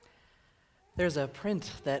There's a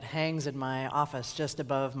print that hangs in my office just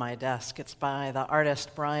above my desk. It's by the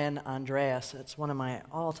artist Brian Andreas. It's one of my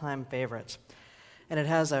all-time favorites. And it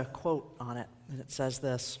has a quote on it, and it says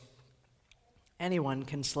this: "Anyone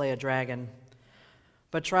can slay a dragon,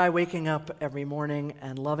 but try waking up every morning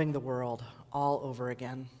and loving the world all over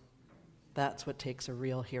again. That's what takes a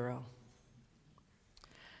real hero."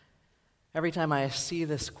 Every time I see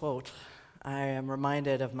this quote, I am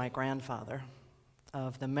reminded of my grandfather,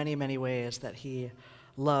 of the many, many ways that he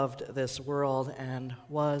loved this world and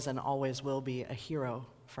was and always will be a hero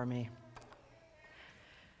for me.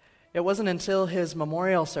 It wasn't until his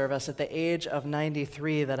memorial service at the age of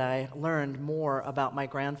 93 that I learned more about my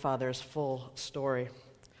grandfather's full story.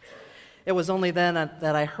 It was only then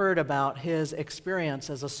that I heard about his experience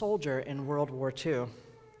as a soldier in World War II.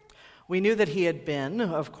 We knew that he had been,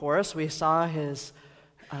 of course. We saw his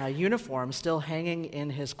uniform still hanging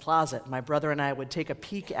in his closet. My brother and I would take a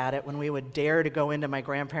peek at it when we would dare to go into my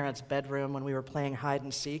grandparents' bedroom when we were playing hide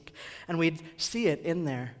and seek, and we'd see it in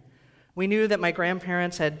there. We knew that my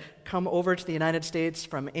grandparents had come over to the United States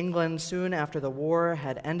from England soon after the war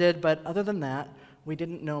had ended, but other than that, we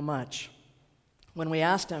didn't know much. When we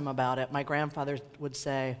asked him about it, my grandfather would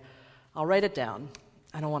say, "I'll write it down.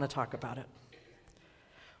 I don't want to talk about it."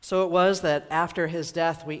 So it was that after his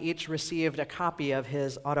death, we each received a copy of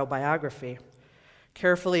his autobiography,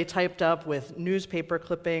 carefully typed up with newspaper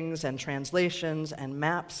clippings and translations and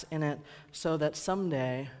maps in it, so that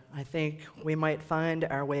someday, I think, we might find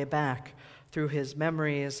our way back through his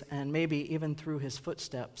memories and maybe even through his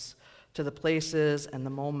footsteps to the places and the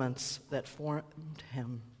moments that formed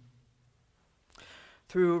him.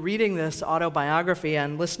 Through reading this autobiography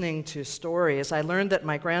and listening to stories, I learned that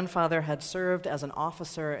my grandfather had served as an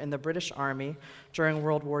officer in the British Army during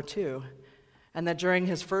World War II, and that during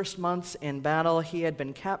his first months in battle, he had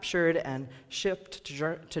been captured and shipped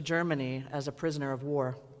to Germany as a prisoner of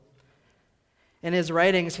war. In his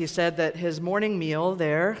writings, he said that his morning meal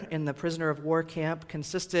there in the prisoner of war camp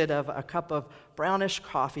consisted of a cup of brownish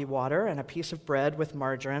coffee water and a piece of bread with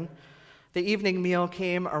margarine. The evening meal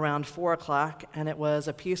came around 4 o'clock, and it was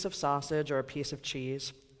a piece of sausage or a piece of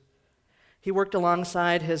cheese. He worked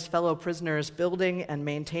alongside his fellow prisoners, building and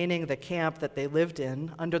maintaining the camp that they lived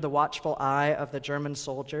in under the watchful eye of the German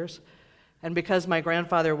soldiers. And because my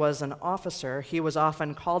grandfather was an officer, he was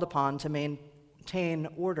often called upon to maintain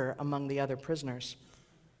order among the other prisoners.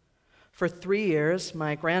 For 3 years,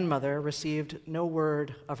 my grandmother received no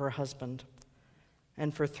word of her husband.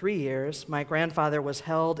 And for 3 years, my grandfather was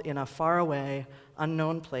held in a faraway,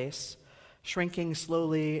 unknown place, shrinking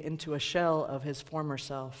slowly into a shell of his former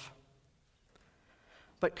self.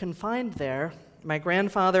 But confined there, my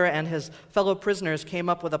grandfather and his fellow prisoners came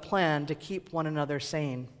up with a plan to keep one another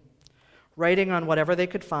sane, writing on whatever they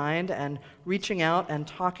could find and reaching out and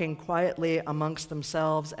talking quietly amongst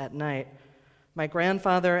themselves at night. My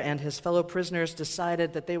grandfather and his fellow prisoners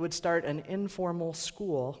decided that they would start an informal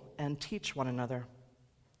school and teach one another.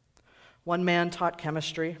 One man taught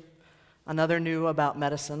chemistry, another knew about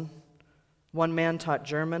medicine. One man taught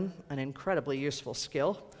German, an incredibly useful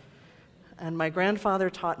skill, and my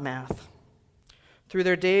grandfather taught math. Through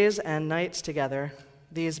their days and nights together,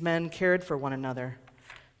 these men cared for one another,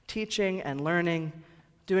 teaching and learning,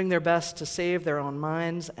 doing their best to save their own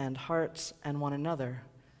minds and hearts and one another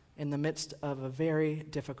in the midst of a very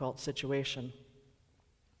difficult situation.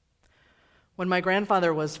 When my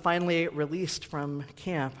grandfather was finally released from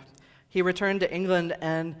camp, he returned to England,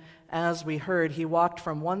 and as we heard, he walked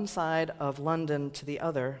from one side of London to the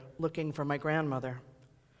other, looking for my grandmother.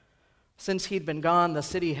 Since he'd been gone, the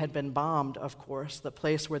city had been bombed, of course. The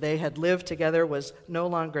place where they had lived together was no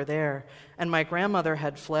longer there, and my grandmother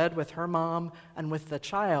had fled with her mom and with the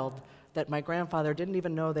child that my grandfather didn't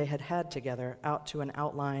even know they had had together out to an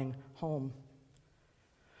outlying home.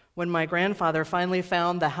 When my grandfather finally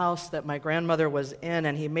found the house that my grandmother was in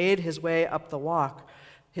and he made his way up the walk,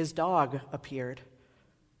 his dog appeared,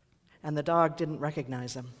 and the dog didn't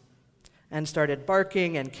recognize him and started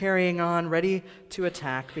barking and carrying on, ready to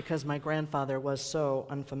attack because my grandfather was so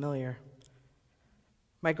unfamiliar.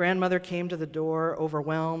 My grandmother came to the door,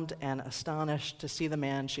 overwhelmed and astonished to see the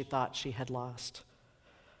man she thought she had lost.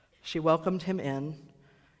 She welcomed him in,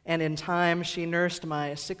 and in time she nursed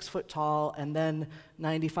my 6-foot-tall and then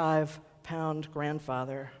 95-pound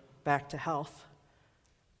grandfather back to health.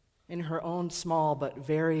 In her own small but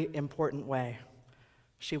very important way,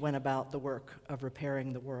 she went about the work of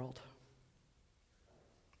repairing the world.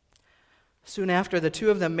 Soon after, the two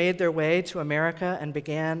of them made their way to America and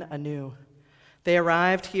began anew. They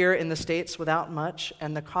arrived here in the States without much,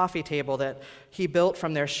 and the coffee table that he built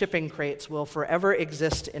from their shipping crates will forever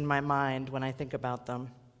exist in my mind when I think about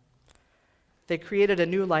them. They created a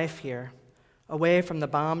new life here, away from the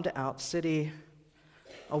bombed-out city,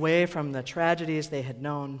 away from the tragedies they had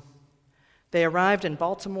known. They arrived in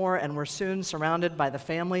Baltimore and were soon surrounded by the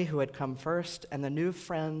family who had come first and the new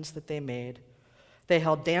friends that they made. They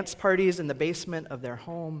held dance parties in the basement of their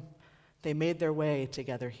home. They made their way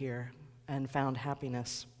together here and found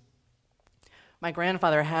happiness. My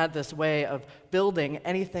grandfather had this way of building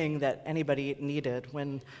anything that anybody needed.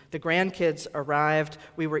 When the grandkids arrived,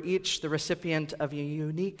 we were each the recipient of a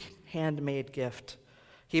unique handmade gift.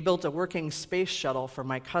 He built a working space shuttle for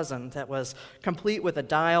my cousin that was complete with a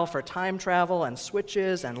dial for time travel and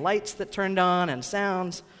switches and lights that turned on and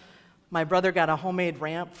sounds. My brother got a homemade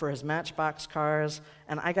ramp for his Matchbox cars,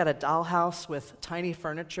 and I got a dollhouse with tiny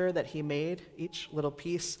furniture that he made, each little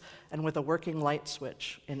piece, and with a working light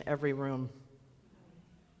switch in every room.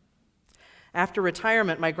 After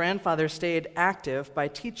retirement, my grandfather stayed active by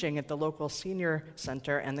teaching at the local senior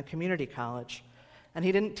center and the community college. And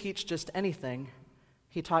he didn't teach just anything.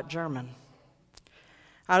 He taught German.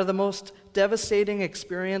 Out of the most devastating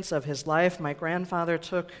experience of his life, my grandfather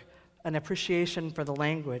took an appreciation for the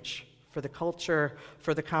language, for the culture,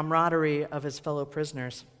 for the camaraderie of his fellow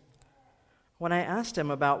prisoners. When I asked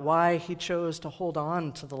him about why he chose to hold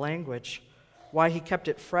on to the language, why he kept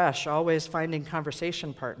it fresh, always finding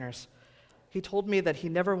conversation partners, he told me that he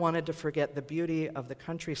never wanted to forget the beauty of the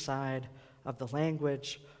countryside, of the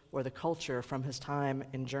language, or the culture from his time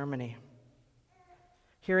in Germany.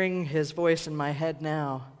 Hearing his voice in my head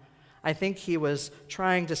now, I think he was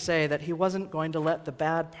trying to say that he wasn't going to let the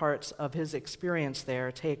bad parts of his experience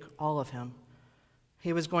there take all of him.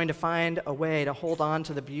 He was going to find a way to hold on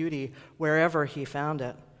to the beauty wherever he found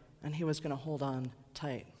it, and he was going to hold on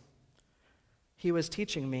tight. He was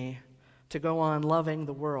teaching me to go on loving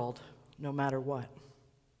the world no matter what.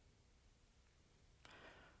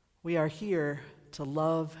 We are here to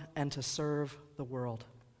love and to serve the world.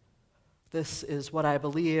 This is what I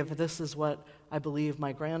believe. This is what I believe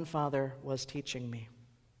my grandfather was teaching me.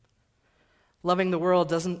 Loving the world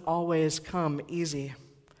doesn't always come easy.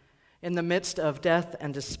 In the midst of death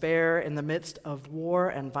and despair, in the midst of war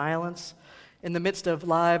and violence, in the midst of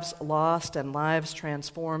lives lost and lives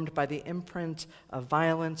transformed by the imprint of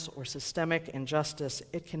violence or systemic injustice,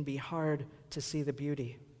 it can be hard to see the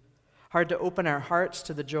beauty. Hard to open our hearts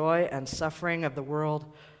to the joy and suffering of the world,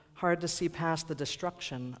 hard to see past the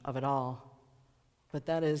destruction of it all. But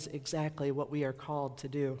that is exactly what we are called to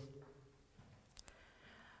do.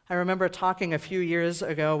 I remember talking a few years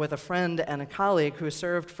ago with a friend and a colleague who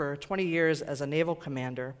served for 20 years as a naval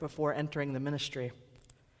commander before entering the ministry.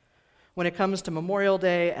 When it comes to Memorial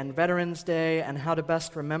Day and Veterans Day and how to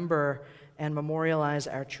best remember and memorialize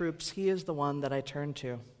our troops, he is the one that I turn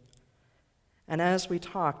to. And as we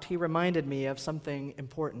talked, he reminded me of something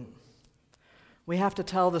important. We have to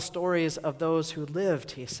tell the stories of those who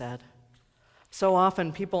lived, he said. So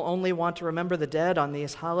often people only want to remember the dead on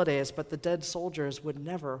these holidays, but the dead soldiers would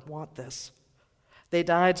never want this. They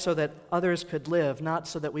died so that others could live, not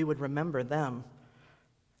so that we would remember them.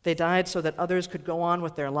 They died so that others could go on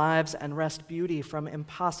with their lives and wrest beauty from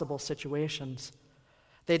impossible situations.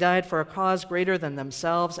 They died for a cause greater than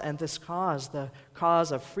themselves, and this cause, the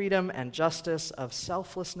cause of freedom and justice, of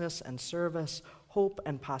selflessness and service, hope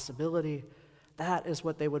and possibility, that is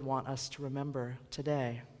what they would want us to remember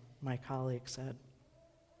today, my colleague said.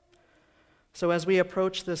 So as we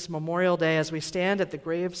approach this Memorial Day, as we stand at the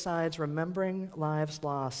gravesides remembering lives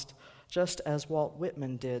lost, just as Walt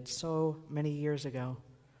Whitman did so many years ago,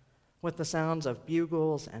 with the sounds of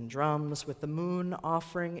bugles and drums, with the moon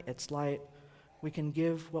offering its light, we can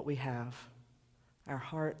give what we have. Our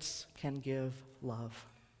hearts can give love.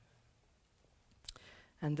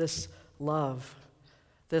 And this love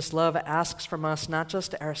asks from us not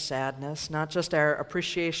just our sadness, not just our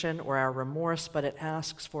appreciation or our remorse, but it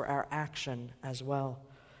asks for our action as well.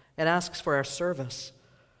 It asks for our service.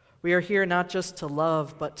 We are here not just to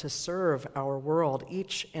love, but to serve our world,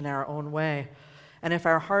 each in our own way. And if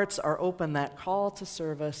our hearts are open, that call to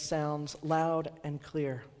service sounds loud and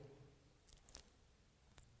clear.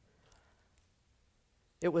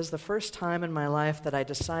 It was the first time in my life that I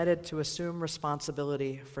decided to assume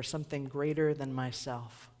responsibility for something greater than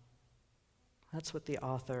myself. That's what the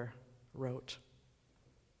author wrote.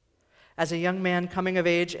 As a young man coming of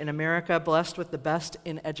age in America, blessed with the best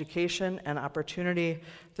in education and opportunity,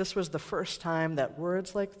 this was the first time that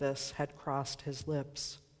words like this had crossed his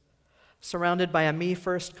lips. Surrounded by a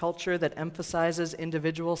me-first culture that emphasizes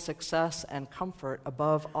individual success and comfort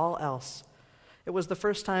above all else, it was the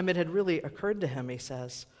first time it had really occurred to him, he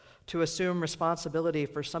says, to assume responsibility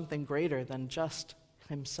for something greater than just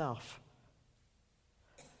himself.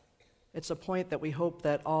 It's a point that we hope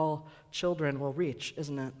that all children will reach,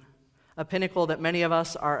 isn't it? A pinnacle that many of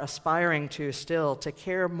us are aspiring to still, to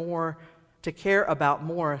care about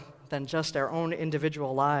more than just our own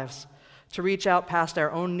individual lives, to reach out past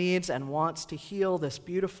our own needs and wants to heal this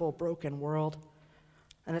beautiful, broken world.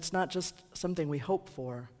 And it's not just something we hope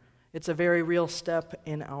for. It's a very real step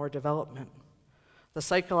in our development. The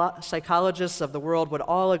psychologists of the world would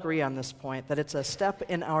all agree on this point, that it's a step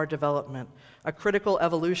in our development, a critical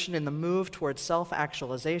evolution in the move towards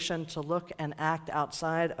self-actualization, to look and act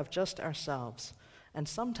outside of just ourselves, and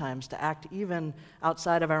sometimes to act even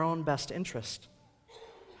outside of our own best interest.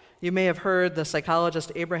 You may have heard the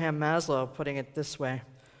psychologist Abraham Maslow putting it this way: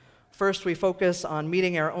 first, we focus on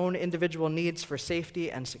meeting our own individual needs for safety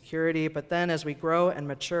and security, but then as we grow and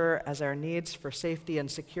mature, as our needs for safety and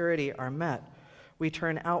security are met, we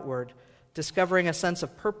turn outward, discovering a sense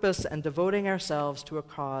of purpose and devoting ourselves to a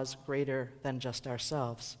cause greater than just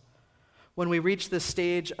ourselves. When we reach this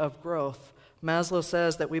stage of growth, Maslow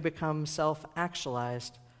says that we become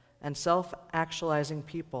self-actualized, and self-actualizing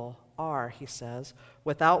people are, he says,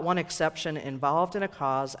 without one exception, involved in a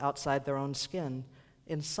cause outside their own skin,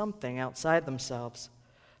 in something outside themselves.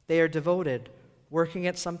 They are devoted, working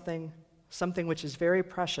at something which is very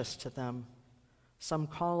precious to them, some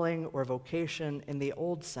calling or vocation in the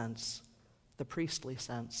old sense, the priestly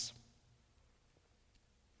sense.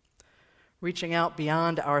 Reaching out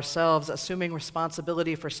beyond ourselves, assuming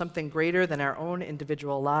responsibility for something greater than our own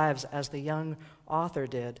individual lives, as the young author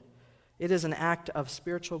did, it is an act of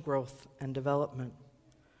spiritual growth and development.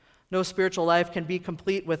 No spiritual life can be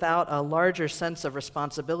complete without a larger sense of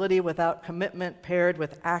responsibility, without commitment paired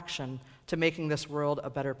with action to making this world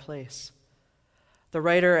a better place. The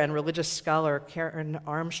writer and religious scholar Karen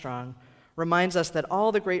Armstrong reminds us that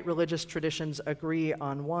all the great religious traditions agree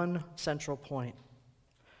on one central point.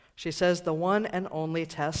 She says the one and only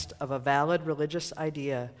test of a valid religious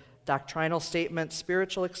idea, doctrinal statement,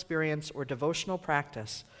 spiritual experience, or devotional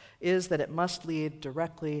practice is that it must lead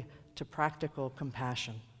directly to practical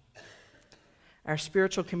compassion. Our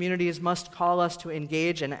spiritual communities must call us to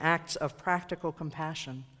engage in acts of practical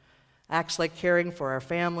compassion. Acts like caring for our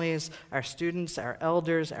families, our students, our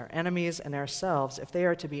elders, our enemies, and ourselves, if they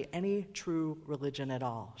are to be any true religion at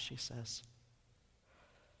all, she says.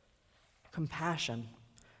 Compassion,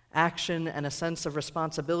 action, and a sense of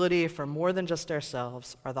responsibility for more than just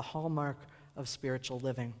ourselves are the hallmark of spiritual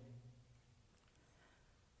living.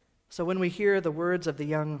 So when we hear the words of the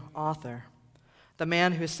young author, the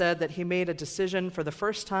man who said that he made a decision for the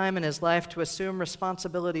first time in his life to assume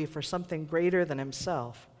responsibility for something greater than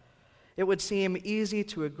himself, it would seem easy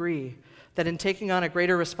to agree that in taking on a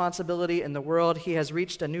greater responsibility in the world, he has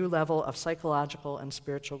reached a new level of psychological and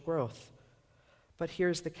spiritual growth. But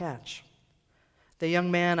here's the catch. The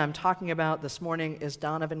young man I'm talking about this morning is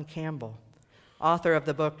Donovan Campbell, author of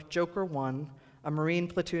the book Joker 1, a Marine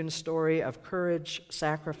platoon story of courage,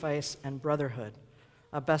 sacrifice, and brotherhood,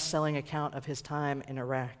 a best-selling account of his time in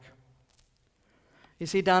Iraq. You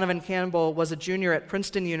see, Donovan Campbell was a junior at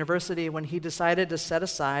Princeton University when he decided to set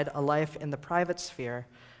aside a life in the private sphere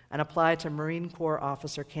and apply to Marine Corps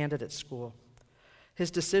officer candidate school. His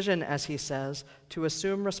decision, as he says, to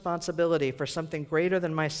assume responsibility for something greater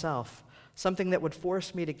than myself, something that would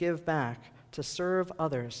force me to give back, to serve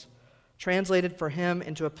others, translated for him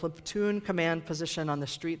into a platoon command position on the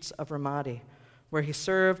streets of Ramadi, where he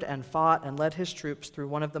served and fought and led his troops through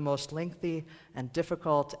one of the most lengthy and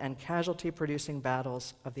difficult and casualty-producing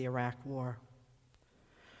battles of the Iraq War.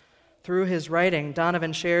 Through his writing,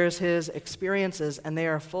 Donovan shares his experiences, and they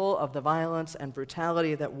are full of the violence and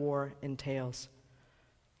brutality that war entails.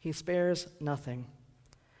 He spares nothing.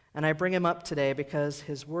 And I bring him up today because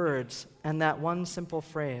his words and that one simple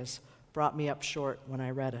phrase brought me up short when I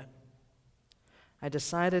read it. I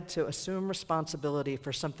decided to assume responsibility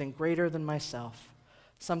for something greater than myself,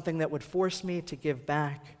 something that would force me to give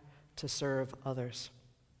back, to serve others.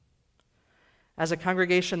 As a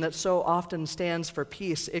congregation that so often stands for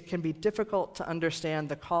peace, it can be difficult to understand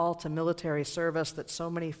the call to military service that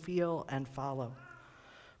so many feel and follow.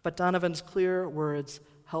 But Donovan's clear words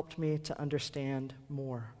helped me to understand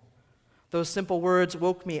more. Those simple words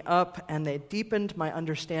woke me up, and they deepened my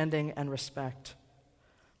understanding and respect.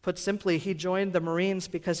 Put simply, he joined the Marines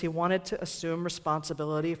because he wanted to assume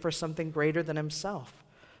responsibility for something greater than himself,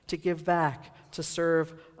 to give back, to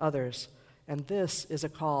serve others. And this is a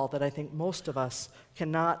call that I think most of us can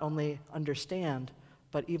not only understand,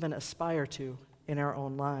 but even aspire to in our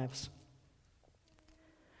own lives.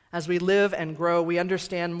 As we live and grow, we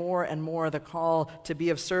understand more and more the call to be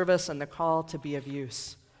of service and the call to be of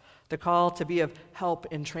use. the call to be of help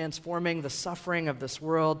in transforming the suffering of this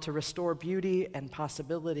world, to restore beauty and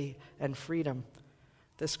possibility and freedom,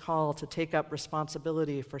 this call to take up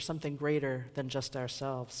responsibility for something greater than just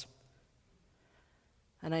ourselves.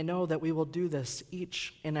 And I know that we will do this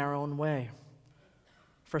each in our own way.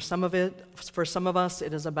 For some of us,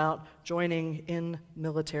 it is about joining in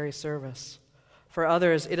military service. For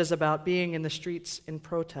others, it is about being in the streets in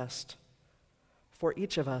protest. For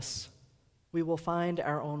each of us, we will find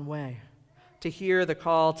our own way to hear the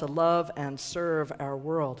call to love and serve our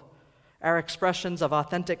world. Our expressions of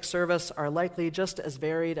authentic service are likely just as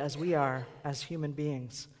varied as we are as human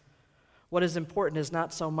beings. What is important is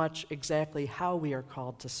not so much exactly how we are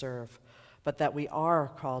called to serve, but that we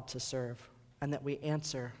are called to serve and that we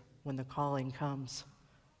answer when the calling comes.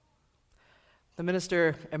 The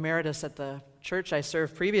minister emeritus at the church I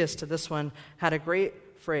served previous to this one had a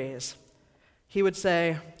great phrase. He would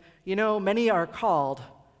say, "You know, many are called,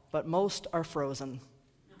 but most are frozen."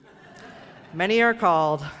 Many are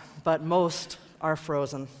called, but most are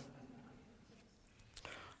frozen.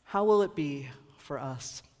 How will it be for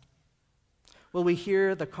us? Will we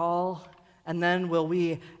hear the call, and then will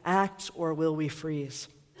we act, or will we freeze?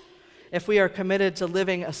 If we are committed to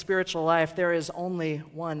living a spiritual life, there is only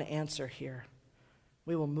one answer here.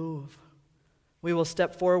 We will move. We will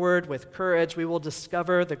step forward with courage. We will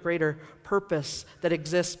discover the greater purpose that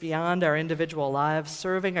exists beyond our individual lives,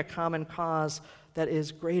 serving a common cause that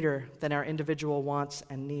is greater than our individual wants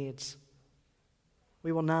and needs.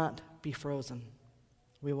 We will not be frozen.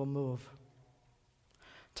 We will move.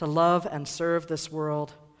 To love and serve this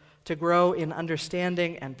world, to grow in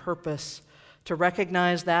understanding and purpose, to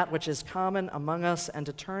recognize that which is common among us, and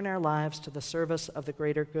to turn our lives to the service of the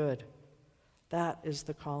greater good. That is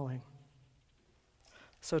the calling.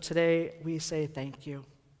 So today we say thank you.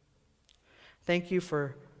 Thank you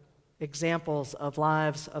for examples of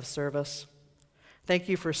lives of service. Thank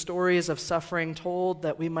you for stories of suffering told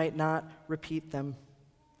that we might not repeat them.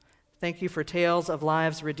 Thank you for tales of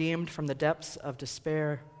lives redeemed from the depths of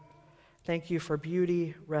despair. Thank you for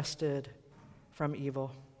beauty wrested from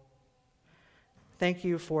evil. Thank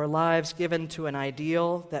you for lives given to an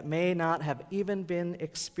ideal that may not have even been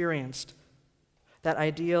experienced, that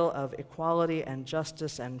ideal of equality and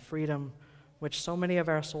justice and freedom which so many of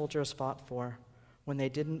our soldiers fought for when they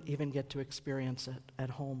didn't even get to experience it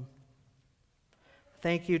at home.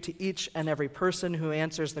 Thank you to each and every person who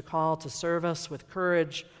answers the call to serve us with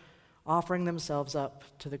courage, offering themselves up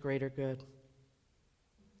to the greater good.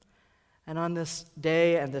 And on this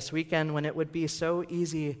day and this weekend, when it would be so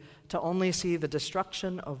easy to only see the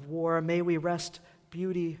destruction of war, may we wrest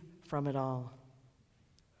beauty from it all.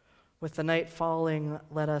 With the night falling,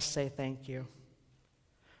 let us say thank you.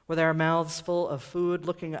 With our mouths full of food,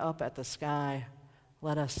 looking up at the sky,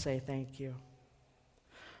 let us say thank you.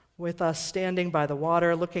 With us standing by the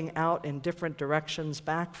water, looking out in different directions,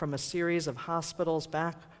 back from a series of hospitals,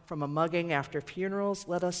 back from a mugging after funerals,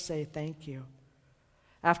 let us say thank you.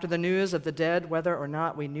 After the news of the dead, whether or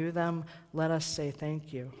not we knew them, let us say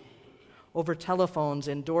thank you. Over telephones,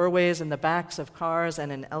 in doorways, in the backs of cars,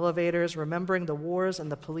 and in elevators, remembering the wars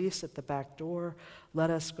and the police at the back door,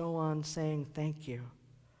 let us go on saying thank you.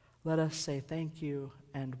 Let us say thank you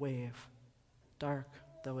and wave, dark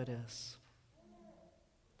though it is.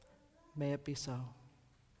 May it be so,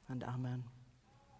 and amen.